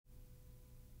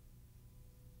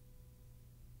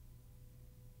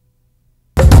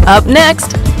Up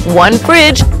next, one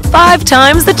fridge, 5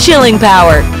 times the chilling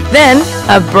power. Then,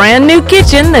 a brand new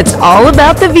kitchen that's all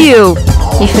about the view.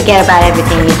 You forget about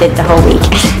everything you did the whole week.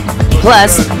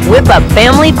 Plus, whip up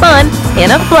family fun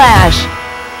in a flash.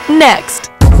 Next.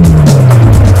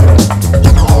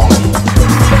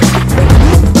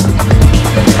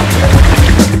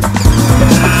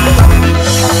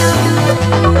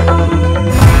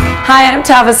 Hi, I'm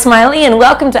Tava Smiley, and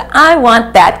welcome to I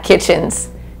Want That Kitchens.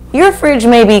 Your fridge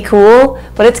may be cool,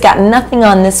 but it's got nothing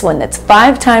on this one that's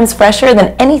 5 times fresher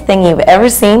than anything you've ever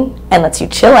seen and lets you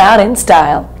chill out in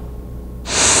style.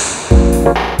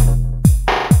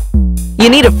 You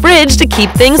need a fridge to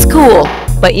keep things cool,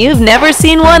 but you've never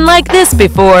seen one like this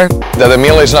before. The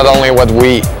meal is not only what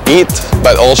we eat,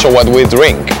 but also what we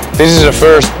drink. This is a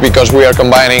first because we are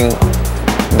combining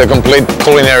the complete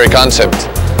culinary concept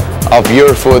of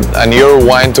your food and your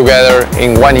wine together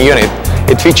in one unit.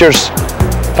 It features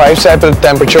 5 separate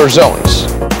temperature zones.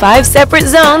 5 separate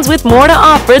zones with more to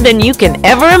offer than you can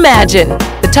ever imagine.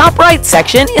 The top right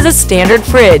section is a standard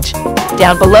fridge.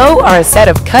 Down below are a set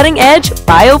of cutting-edge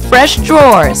BioFresh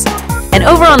drawers. And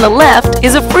over on the left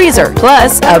is a freezer,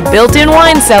 plus a built-in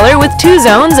wine cellar with 2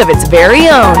 zones of its very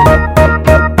own.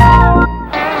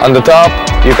 On the top,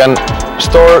 you can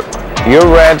store your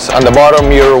reds, on the bottom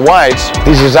your whites.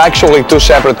 This is actually 2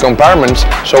 separate compartments,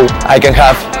 so I can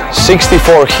have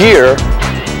 64 here,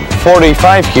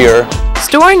 45 here.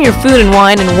 Storing your food and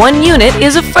wine in one unit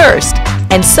is a first,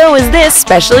 and so is this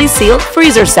specially sealed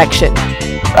freezer section.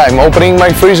 I'm opening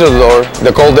my freezer door,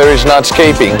 the cold air is not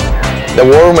escaping, the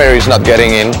warm air is not getting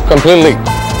in. Completely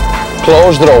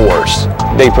closed drawers,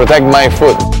 they protect my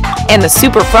food. And the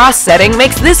super frost setting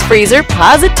makes this freezer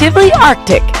positively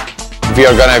Arctic. If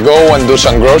you're gonna go and do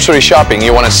some grocery shopping,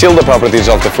 you want to seal the properties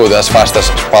of the food as fast as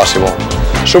possible.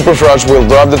 Superfrost will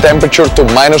drop the temperature to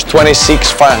 -26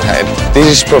 Fahrenheit. This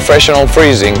is professional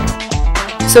freezing.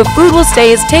 So food will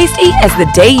stay as tasty as the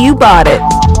day you bought it.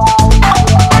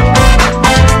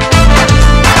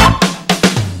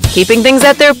 Keeping things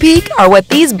at their peak are what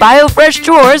these BioFresh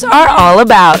drawers are all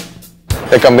about.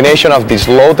 The combination of this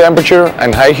low temperature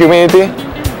and high humidity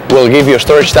will give you a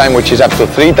storage time which is up to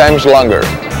 3 times longer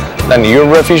than your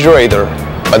refrigerator,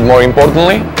 but more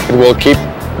importantly, it will keep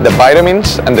the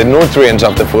vitamins and the nutrients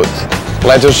of the food.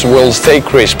 Lettuce will stay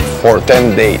crisp for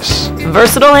 10 days.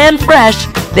 Versatile and fresh,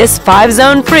 this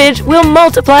 5-zone fridge will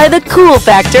multiply the cool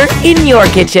factor in your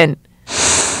kitchen.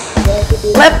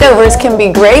 Leftovers can be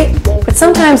great, but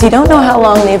sometimes you don't know how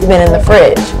long they've been in the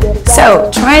fridge. So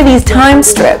try these time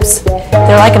strips.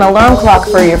 They're like an alarm clock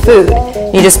for your food.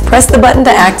 You just press the button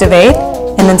to activate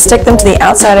and then stick them to the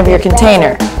outside of your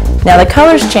container. Now the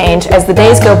colors change as the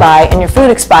days go by and your food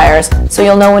expires, so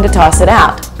you'll know when to toss it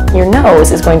out. Your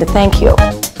nose is going to thank you.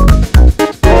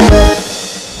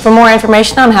 For more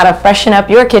information on how to freshen up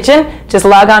your kitchen, just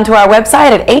log on to our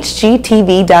website at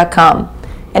hgtv.com.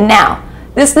 And now,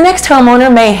 this next homeowner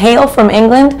may hail from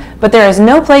England, but there is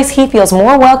no place he feels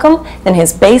more welcome than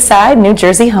his Bayside, New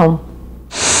Jersey home.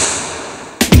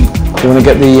 You want to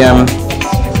get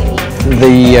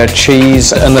the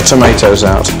cheese and the tomatoes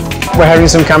out. We're having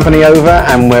some company over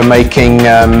and we're making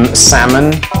salmon.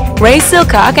 Ray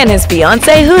Silcock and his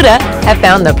fiancée Huda have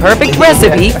found the perfect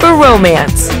recipe for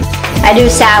romance. I do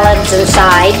salads and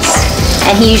sides,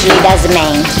 and he usually does the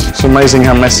main. It's amazing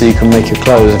how messy you can make your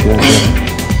clothes if you don't do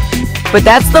it. But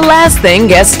that's the last thing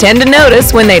guests tend to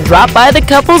notice when they drop by the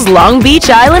couple's Long Beach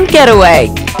Island getaway.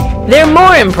 They're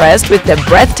more impressed with the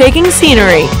breathtaking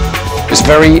scenery. It's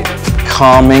very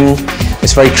calming,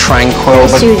 it's very tranquil,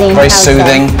 very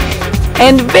soothing.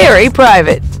 And very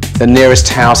private. The nearest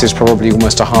house is probably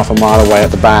almost a half a mile away at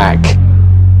the back.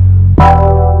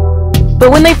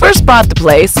 But when they first bought the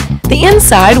place, the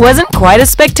inside wasn't quite as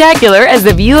spectacular as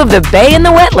the view of the bay and the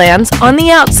wetlands on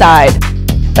the outside.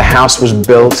 The house was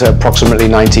built approximately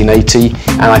 1980,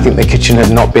 and I think the kitchen had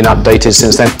not been updated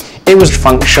since then. It was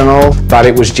functional, but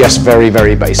it was just very,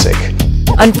 very basic.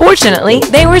 Unfortunately,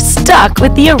 they were stuck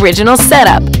with the original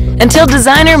setup until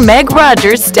designer Meg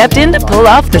Rogers stepped in to pull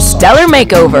off the stellar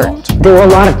makeover. There were a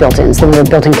lot of built-ins. There were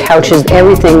built-in couches.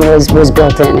 Everything was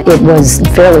built in. It was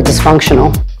fairly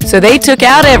dysfunctional. So they took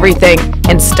out everything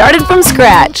and started from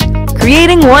scratch,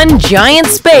 creating one giant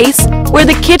space where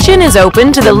the kitchen is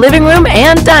open to the living room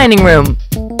and dining room.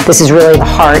 This is really the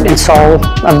heart and soul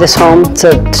of this home. It's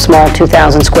a small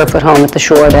 2,000 square foot home at the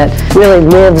shore that really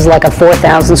lives like a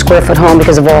 4,000 square foot home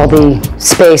because of all the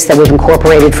space that we've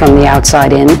incorporated from the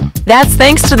outside in. That's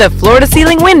thanks to the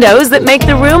floor-to-ceiling windows that make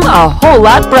the room a whole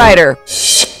lot brighter.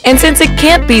 And since it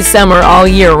can't be summer all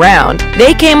year round,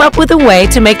 they came up with a way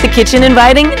to make the kitchen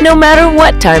inviting no matter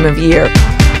what time of year.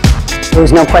 There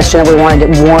was no question that we wanted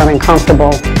it warm and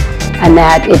comfortable, and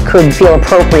that it could feel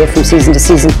appropriate from season to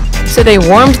season. So they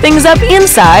warmed things up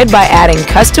inside by adding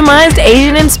customized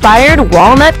Asian-inspired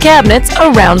walnut cabinets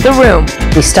around the room.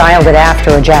 We styled it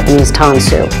after a Japanese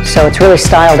tansu, so it's really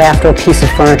styled after a piece of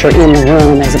furniture in the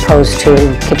room as opposed to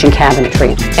kitchen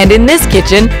cabinetry. And in this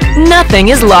kitchen, nothing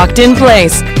is locked in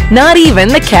place, not even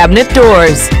the cabinet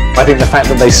doors. I think the fact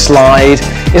that they slide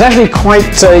is actually quite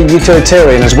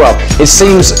utilitarian as well. It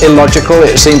seems illogical,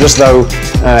 it seems as though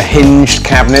hinged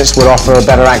cabinets would offer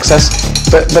better access,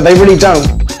 but they really don't.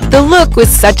 The look was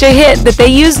such a hit that they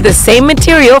used the same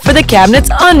material for the cabinets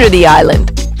under the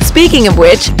island. Speaking of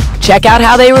which, check out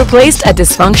how they replaced a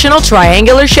dysfunctional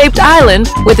triangular-shaped island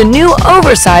with a new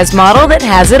oversized model that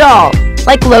has it all,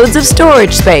 like loads of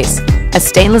storage space, a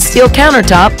stainless steel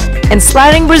countertop, and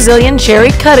sliding Brazilian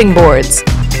cherry cutting boards.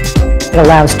 It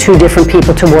allows two different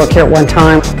people to work here at one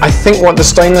time. I think what the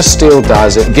stainless steel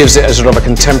does, it gives it a sort of a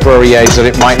contemporary edge that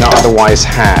it might not otherwise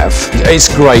have.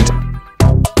 It's great.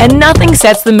 And nothing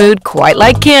sets the mood quite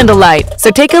like candlelight,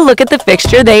 so take a look at the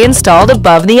fixture they installed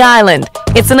above the island.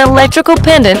 It's an electrical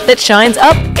pendant that shines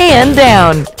up and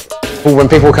down. When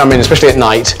people come in, especially at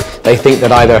night, they think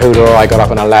that either Huda or I got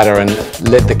up on a ladder and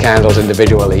lit the candles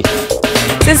individually.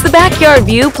 Since the backyard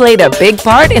view played a big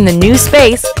part in the new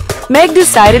space, Meg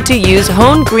decided to use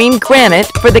honed green granite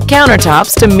for the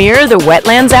countertops to mirror the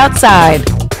wetlands outside.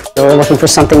 We were looking for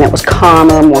something that was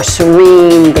calmer, more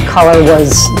serene. The color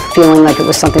was feeling like it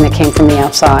was something that came from the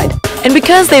outside. And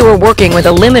because they were working with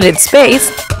a limited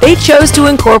space, they chose to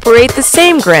incorporate the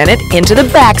same granite into the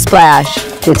backsplash.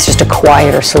 It's just a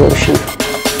quieter solution.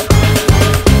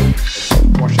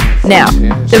 Now,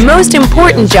 the most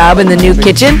important job in the new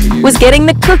kitchen was getting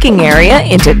the cooking area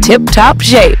into tip-top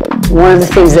shape. One of the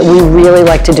things that we really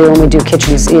like to do when we do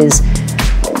kitchens is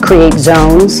create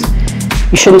zones.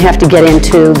 You shouldn't have to get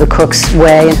into the cook's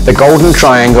way. The golden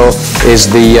triangle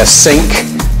is the sink,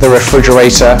 the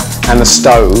refrigerator, and the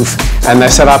stove, and they're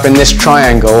set up in this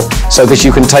triangle so that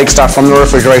you can take stuff from the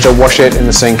refrigerator, wash it in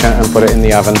the sink, and put it in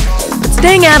the oven. But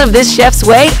staying out of this chef's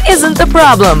way isn't the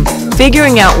problem.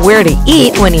 Figuring out where to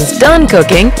eat when he's done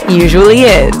cooking usually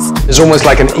is. There's almost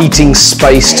like an eating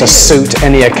space to suit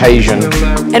any occasion.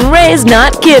 And Ray's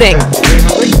not kidding.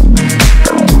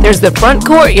 There's the front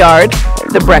courtyard,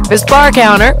 the breakfast bar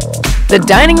counter, the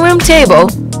dining room table,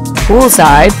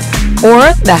 poolside,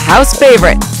 or the house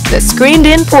favorite, the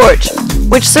screened-in porch,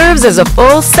 which serves as a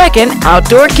full second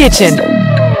outdoor kitchen.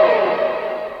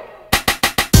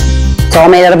 It's all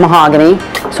made out of mahogany,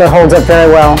 so it holds up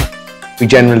very well. We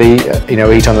generally,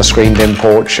 eat on the screened-in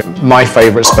porch. My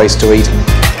favorite space to eat.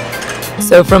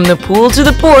 So from the pool to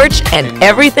the porch and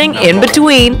everything in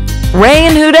between, Ray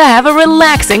and Huda have a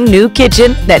relaxing new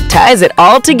kitchen that ties it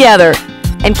all together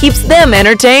and keeps them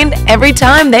entertained every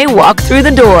time they walk through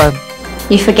the door.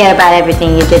 You forget about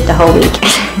everything you did the whole week.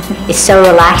 It's so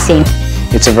relaxing.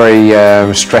 It's a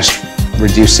very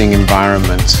stress-reducing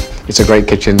environment. It's a great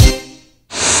kitchen.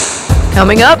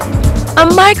 Coming up, a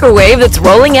microwave that's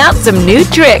rolling out some new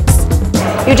tricks.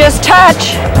 You just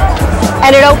touch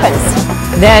and it opens.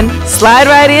 Then slide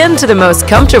right into the most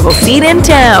comfortable seat in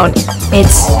town.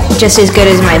 It's just as good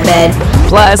as my bed.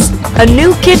 Plus, a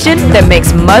new kitchen that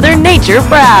makes Mother Nature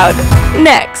proud.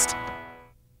 Next.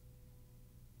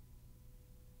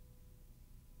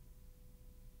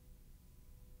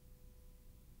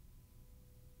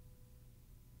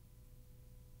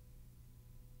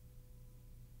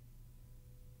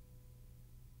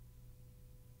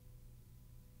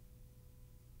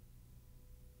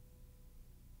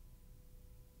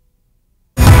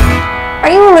 Are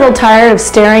you a little tired of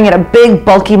staring at a big,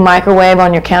 bulky microwave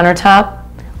on your countertop?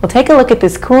 Well, take a look at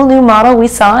this cool new model we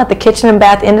saw at the Kitchen and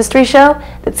Bath Industry Show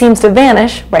that seems to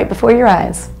vanish right before your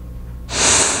eyes.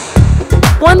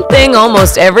 One thing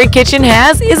almost every kitchen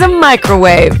has is a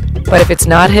microwave. But if it's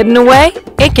not hidden away,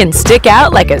 it can stick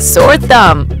out like a sore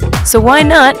thumb. So why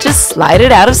not just slide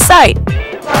it out of sight?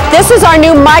 This is our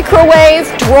new microwave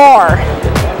drawer.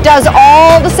 Does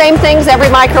all the same things every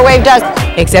microwave does.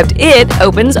 Except it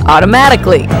opens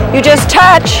automatically. You just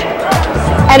touch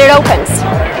and it opens.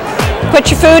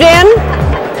 Put your food in,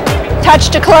 touch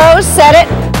to close, set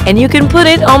it. And you can put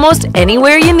it almost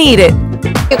anywhere you need it.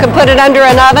 You can put it under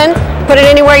an oven, put it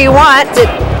anywhere you want.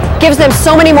 It gives them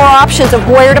so many more options of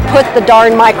where to put the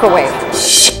darn microwave.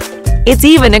 It's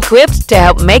even equipped to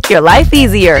help make your life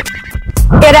easier.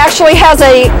 It actually has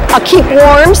a keep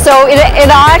warm, so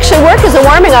it'll actually work as a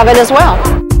warming oven as well.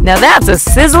 Now that's a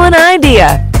sizzling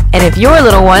idea. And if your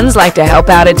little ones like to help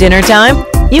out at dinner time,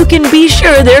 you can be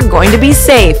sure they're going to be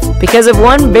safe because of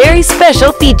one very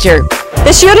special feature.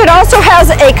 This unit also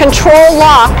has a control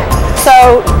lock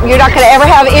So you're not going to ever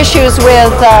have issues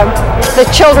with the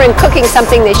children cooking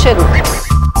something they shouldn't.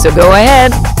 So go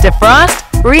ahead,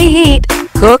 defrost, reheat,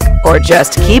 cook, or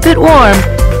just keep it warm,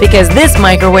 because this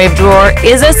microwave drawer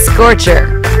is a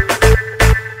scorcher.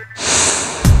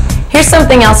 Here's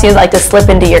something else you'd like to slip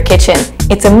into your kitchen.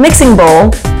 It's a mixing bowl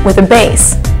with a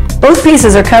base. Both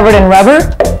pieces are covered in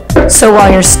rubber, so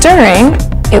while you're stirring,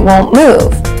 it won't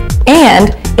move.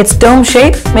 And its dome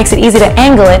shape makes it easy to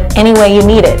angle it any way you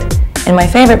need it. And my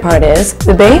favorite part is,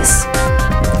 the base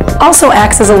also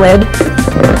acts as a lid.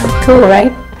 Cool,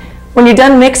 right? When you're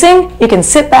done mixing, you can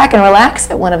sit back and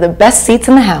relax at one of the best seats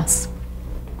in the house.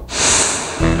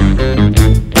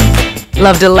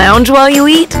 Love to lounge while you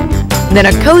eat? Then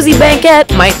a cozy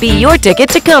banquette might be your ticket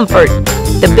to comfort.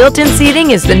 The built-in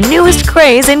seating is the newest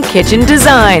craze in kitchen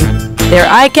design. They're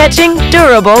eye-catching,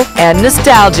 durable, and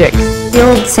nostalgic. The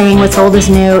old saying, what's old is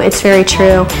new, it's very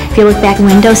true. If you look back,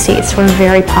 window seats were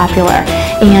very popular,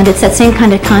 and it's that same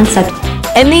kind of concept.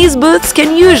 And these booths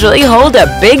can usually hold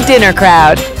a big dinner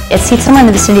crowd. It seats somewhere in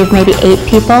the vicinity of maybe 8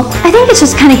 people. I think it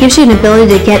just kind of gives you an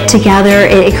ability to get together.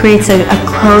 It creates a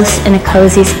close and a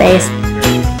cozy space.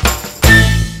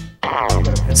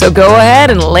 So go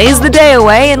ahead and laze the day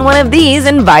away in one of these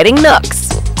inviting nooks.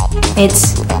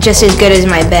 It's just as good as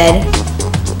my bed.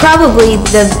 Probably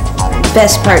the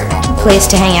best place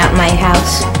to hang out in my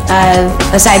house,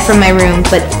 aside from my room,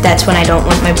 but that's when I don't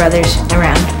want my brothers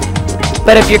around.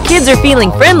 But if your kids are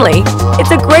feeling friendly,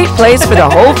 it's a great place for the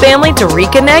whole family to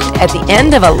reconnect at the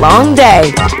end of a long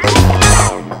day.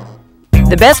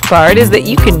 The best part is that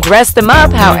you can dress them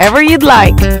up however you'd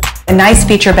like. A nice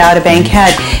feature about a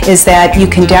banquette is that you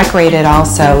can decorate it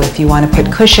also if you want to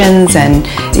put cushions and,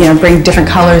 bring different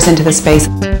colors into the space.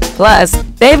 Plus,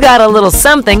 they've got a little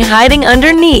something hiding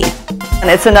underneath. And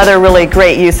it's another really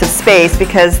great use of space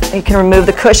because you can remove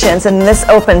the cushions and this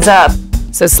opens up.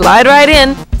 So slide right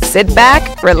in, sit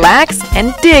back, relax,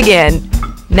 and dig in.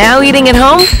 Now eating at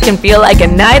home can feel like a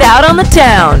night out on the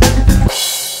town.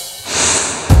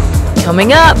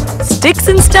 Coming up, Sticks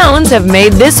and Stones have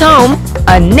made this home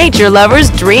a nature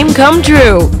lover's dream come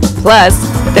true. Plus,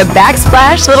 the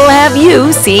backsplash that'll have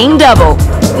you seeing double.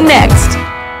 Next.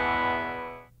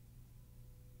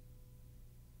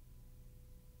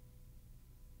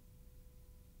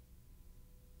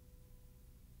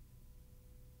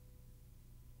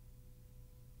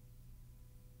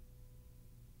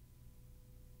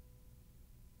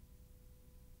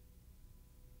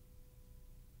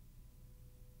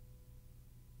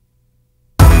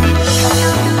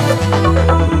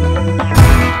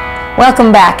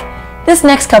 Welcome back. This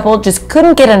next couple just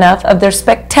couldn't get enough of their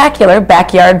spectacular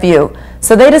backyard view,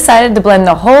 so they decided to blend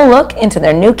the whole look into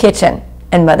their new kitchen,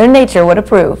 and Mother Nature would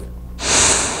approve.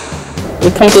 You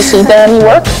come to see Danny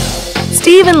work?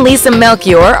 Steve and Lisa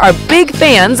Melchior are big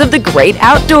fans of the great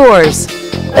outdoors.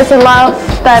 It's a love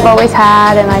that I've always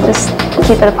had, and I just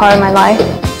keep it a part of my life.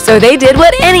 So they did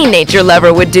what any nature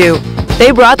lover would do.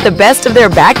 They brought the best of their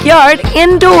backyard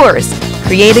indoors,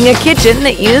 creating a kitchen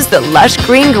that used the lush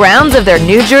green grounds of their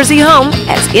New Jersey home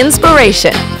as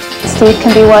inspiration. Steve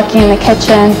can be working in the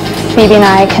kitchen, Phoebe and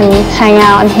I can hang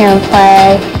out and hear him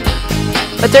play.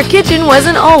 But their kitchen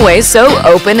wasn't always so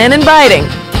open and inviting.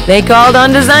 They called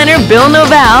on designer Bill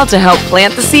Novell to help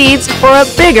plant the seeds for a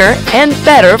bigger and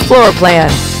better floor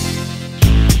plan.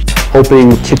 Opening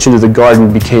the kitchen to the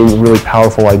garden became a really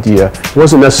powerful idea. It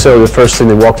wasn't necessarily the first thing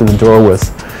they walked in the door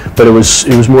with, but it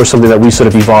was more something that we sort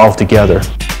of evolved together.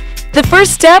 The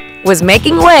first step was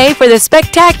making way for the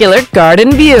spectacular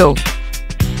garden view.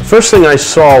 The first thing I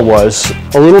saw was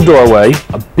a little doorway,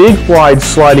 a big wide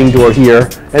sliding door here,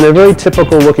 and a very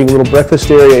typical looking little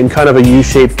breakfast area in kind of a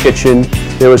U-shaped kitchen.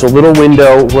 There was a little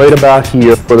window right about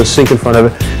here with a sink in front of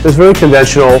it. It was very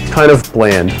conventional, kind of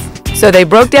bland. So they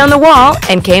broke down the wall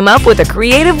and came up with a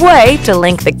creative way to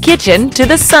link the kitchen to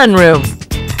the sunroom.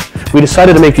 We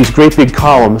decided to make these great big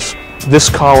columns. This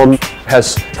column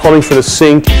has plumbing for the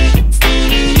sink.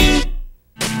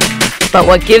 But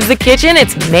what gives the kitchen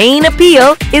its main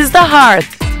appeal is the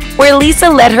hearth, where Lisa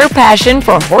let her passion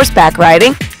for horseback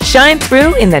riding shine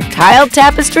through in the tiled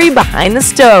tapestry behind the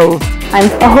stove. I'm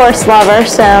a horse lover,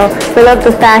 so we love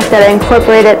the fact that I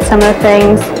incorporated some of the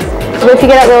things. But if you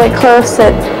get up really close,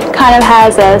 it kind of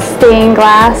has a stained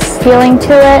glass feeling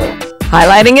to it.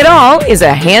 Highlighting it all is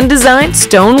a hand-designed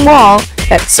stone wall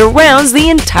that surrounds the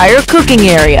entire cooking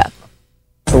area.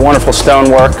 The wonderful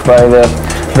stonework by the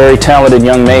very talented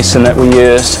young mason that we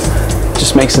used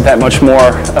just makes it that much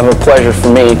more of a pleasure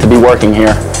for me to be working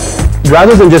here.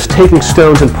 Rather than just taking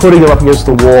stones and putting them up against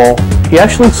the wall, he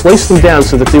actually sliced them down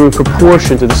so that they were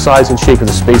proportioned to the size and shape of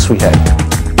the space we had.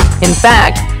 In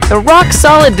fact, The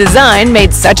rock-solid design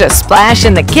made such a splash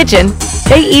in the kitchen,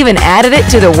 they even added it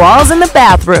to the walls in the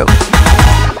bathroom.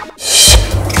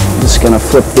 Just gonna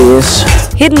flip these.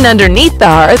 Hidden underneath the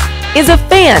hearth is a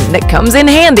fan that comes in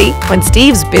handy when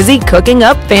Steve's busy cooking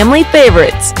up family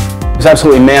favorites. It's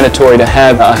absolutely mandatory to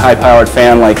have a high-powered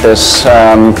fan like this,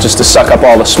 just to suck up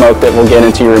all the smoke that will get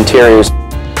into your interiors.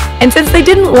 And since they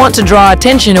didn't want to draw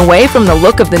attention away from the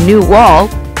look of the new wall,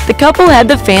 the couple had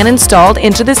the fan installed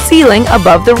into the ceiling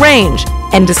above the range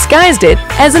and disguised it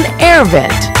as an air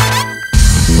vent.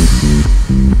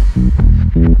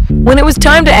 When it was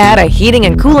time to add a heating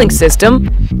and cooling system,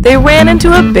 they ran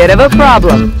into a bit of a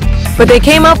problem. But they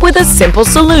came up with a simple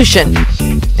solution.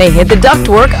 They hid the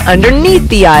ductwork underneath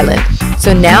the island,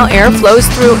 so now air flows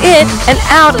through it and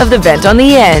out of the vent on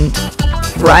the end.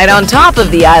 Right on top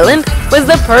of the island was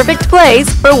the perfect place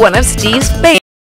for one of Steve's favorites.